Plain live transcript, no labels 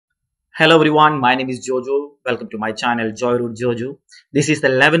Hello everyone, my name is Jojo. Welcome to my channel Joyroute-jojo. This is the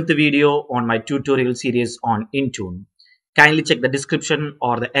 11th video on my tutorial series on Intune. Kindly check the description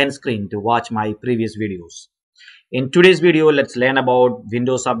or the end screen to watch my previous videos. In today's video, let's learn about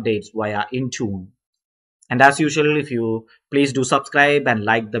Windows updates via Intune. And as usual, if you please do subscribe and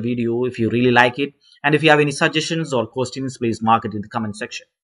like the video if you really like it. And if you have any suggestions or questions, please mark it in the comment section.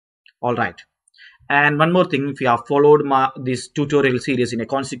 Alright. And one more thing, if you have followed this tutorial series in a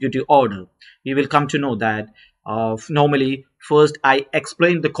consecutive order, you will come to know that normally first I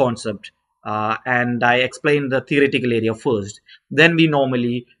explain the concept and I explain the theoretical area first. Then we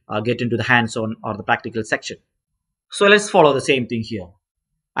normally get into the hands-on or the practical section. So let's follow the same thing here.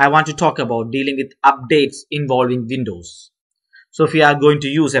 I want to talk about dealing with updates involving Windows. So if we are going to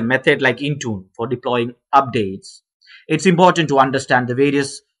use a method like Intune for deploying updates, it's important to understand the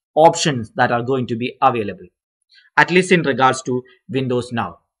various options that are going to be available, at least in regards to Windows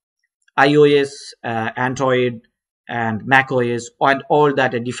now. iOS, Android, and Mac OS, and all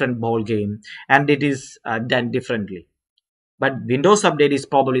that a different ball game, and it is done differently. But Windows Update is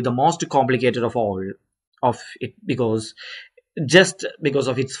probably the most complicated of all of it because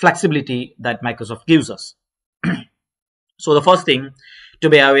of its flexibility that Microsoft gives us. So the first thing to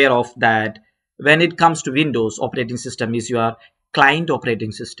be aware of that when it comes to Windows operating system is your client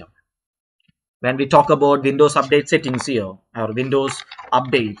operating system. When we talk about Windows update settings here or Windows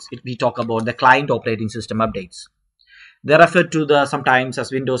updates, we talk about the client operating system updates. They refer to the sometimes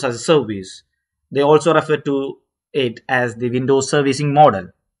as Windows as a service. They also refer to it as the Windows servicing model,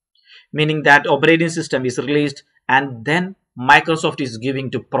 meaning that operating system is released and then Microsoft is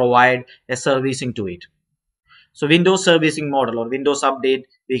giving to provide a servicing to it. So Windows servicing model or Windows update,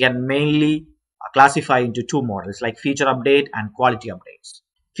 we can mainly classify into two models like feature update and quality updates.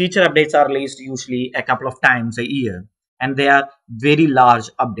 Feature updates are released usually a couple of times a year and they are very large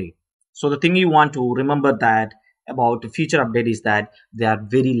update. So the thing you want to remember that about feature update is that they are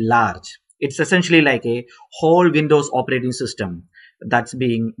very large. It's essentially like a whole Windows operating system that's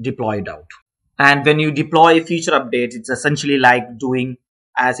being deployed out. And when you deploy feature updates, it's essentially like doing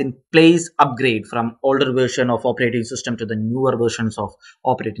as in place upgrade from older version of operating system to the newer versions of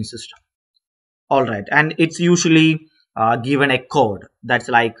operating system. All right, and it's usually given a code that's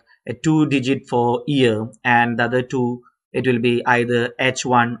like a 2-digit for year, and the other two it will be either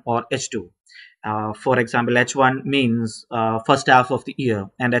H1 or H2. For example, H1 means first half of the year,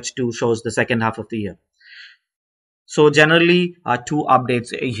 and H2 shows the second half of the year. So generally, two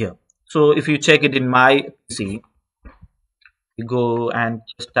updates a year. So if you check it in my PC, you go and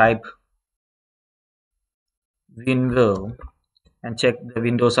just type WinVer and check the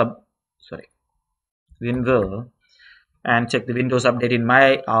WinVer and check the Windows update in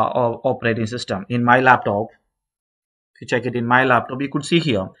my operating system in my laptop. If you check it in my laptop, you could see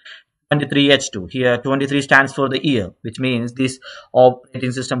here 23H2. Here 23 stands for the year, which means this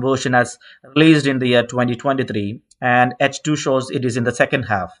operating system version has released in the year 2023, and H2 shows it is in the second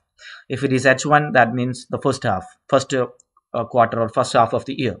half. If it is H1, that means the first quarter or first half of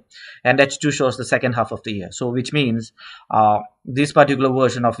the year, and H2 shows the second half of the year. So which means this particular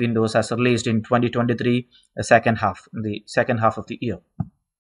version of Windows has released in 2023, the second half of the year.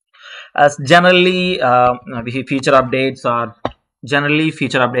 As generally feature updates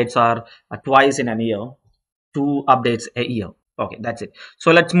are twice in a year, 2 updates a year. Okay, that's it.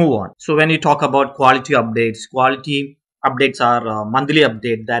 So let's move on. So when you talk about quality updates are monthly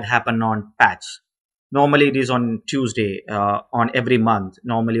update that happen on patch. Normally it is on Tuesday on every month,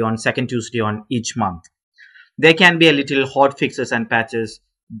 normally on second Tuesday on each month. There can be a little hot fixes and patches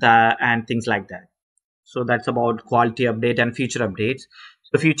and things like that. So that's about quality update and feature updates.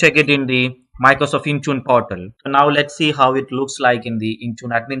 So if you check it in the Microsoft Intune portal, so now let's see how it looks like in the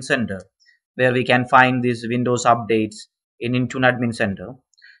Intune Admin Center, where we can find these Windows updates in Intune Admin Center.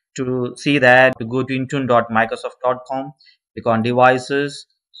 To see that, go to intune.microsoft.com, click on devices,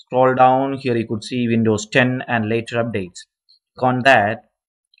 scroll down. Here you could see Windows 10 and later updates. Click on that.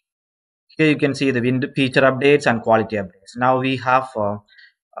 Here you can see the feature updates and quality updates. Now we have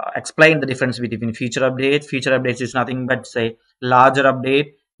explained the difference between feature updates. Feature updates is nothing but say larger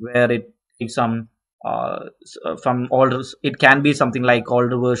update where it takes some from older. It can be something like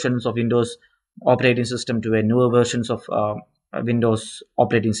older versions of Windows operating system to a newer versions of Windows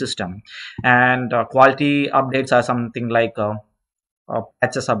operating system. And quality updates are something like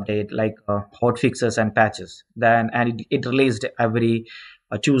patches update, like hot fixes and patches. And it released every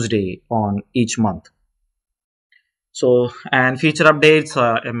Tuesday on each month. So, and feature updates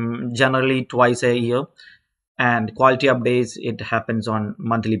generally twice a year, and quality updates, it happens on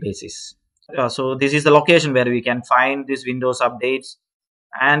monthly basis. So this is the location where we can find these Windows updates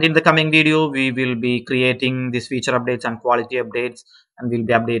And in the coming video, we will be creating these feature updates and quality updates, and we'll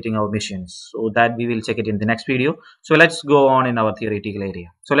be updating our missions. So that we will check it in the next video. So let's go on in our theoretical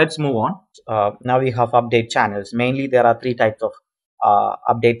area. So let's move on. Now we have update channels. Mainly there are three types of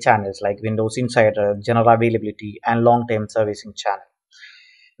update channels, like Windows Insider, General Availability, and Long-Term Servicing channel.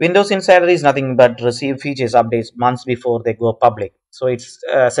 Windows Insider is nothing but receive features updates months before they go public. So it's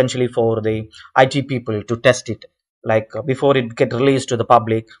essentially for the IT people to test it. Like before it get released to the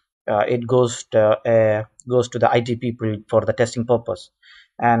public, it goes to the IT people for the testing purpose,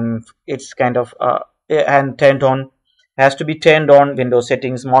 and it's kind of and turned on, has to be turned on Windows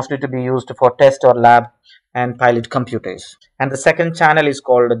settings, mostly to be used for test or lab and pilot computers. And the second channel is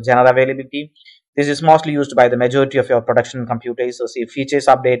called general availability. This is mostly used by the majority of your production computers. So see features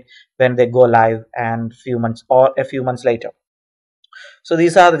update when they go live and a few months later. So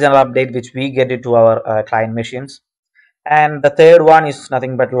these are the general update which we get it to our client machines. And the third one is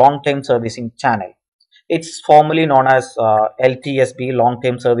nothing but long-term servicing channel. It's formally known as LTSB,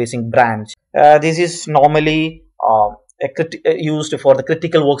 long-term servicing branch. This is normally used for the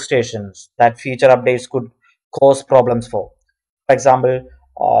critical workstations that feature updates could cause problems for. For example,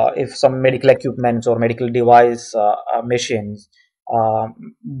 if some medical equipment or medical device machines,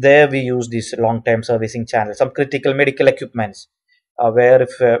 there we use this long-term servicing channel. Some critical medical equipments, where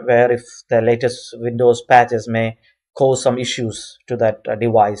if the latest Windows patches may cause some issues to that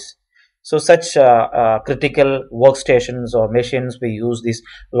device. So such critical workstations or machines, we use this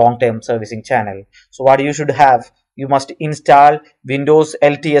long-term servicing channel. So what you should have, you must install Windows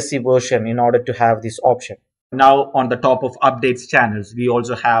LTSC version in order to have this option. Now on the top of updates channels, we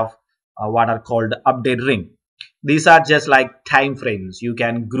also have what are called update ring. These are just like time frames. You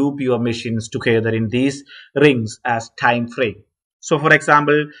can group your machines together in these rings as time frame. So for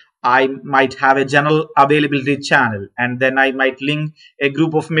example, I might have a general availability channel, and then I might link a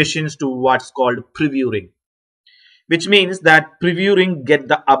group of machines to what's called preview ring, which means that preview ring get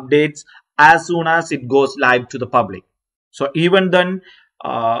the updates as soon as it goes live to the public. So even then,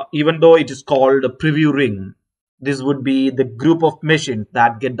 even though it is called a preview ring, this would be the group of machines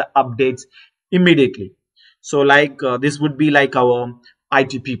that get the updates immediately. So like this would be like our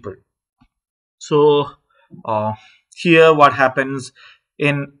IT people. So uh, here what happens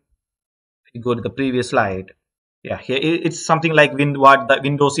in, you go to the previous slide. Yeah, here it's something like what the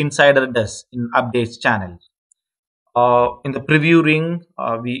Windows Insider does in updates channel. In the preview ring,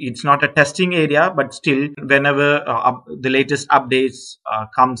 it's not a testing area, but still whenever the latest updates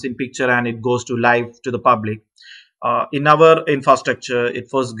comes in picture and it goes to live to the public, in our infrastructure, it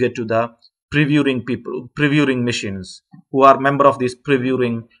first get to the previewing people, previewing machines who are member of these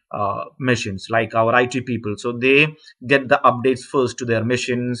previewing machines, like our IT people. So they get the updates first to their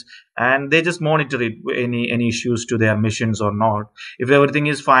machines, and they just monitor it, any issues to their machines or not. If everything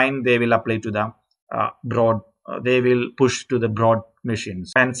is fine, they will apply to the broad. They will push to the broad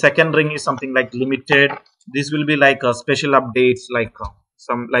machines. And second ring is something like limited. This will be like a special updates, like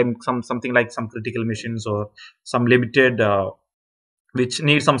something like some critical machines or some limited which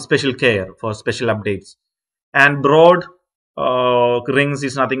need some special care for special updates. And broad rings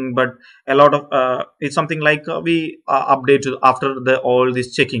is nothing but a lot of it's something like we update after the all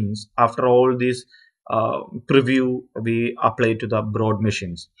these checkings, after all these preview, we apply to the broad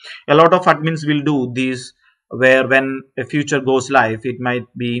machines. A lot of admins will do these, where when a future goes live, it might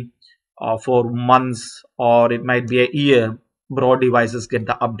be for months or it might be a year, broad devices get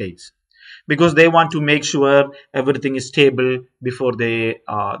the updates, because they want to make sure everything is stable before they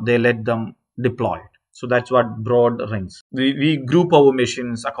let them deploy it. So that's what broad rings. We group our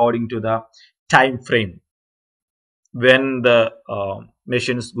machines according to the time frame when the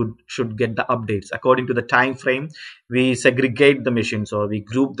machines should get the updates. According to the time frame, we segregate the machines, or we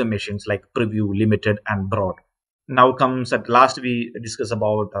group the machines like preview, limited, and broad. Now comes at last, we discuss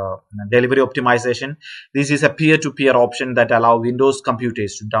about delivery optimization. This is a peer-to-peer option that allow Windows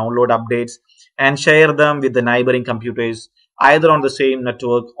computers to download updates and share them with the neighboring computers, either on the same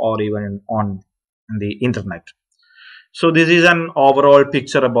network or even on the internet. So this is an overall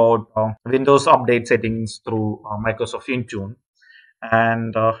picture about Windows update settings through Microsoft Intune.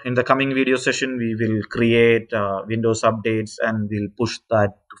 And in the coming video session, we will create Windows updates and we'll push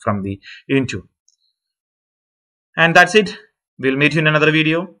that from the Intune. And that's it. We'll meet you in another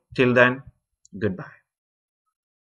video. Till then, goodbye.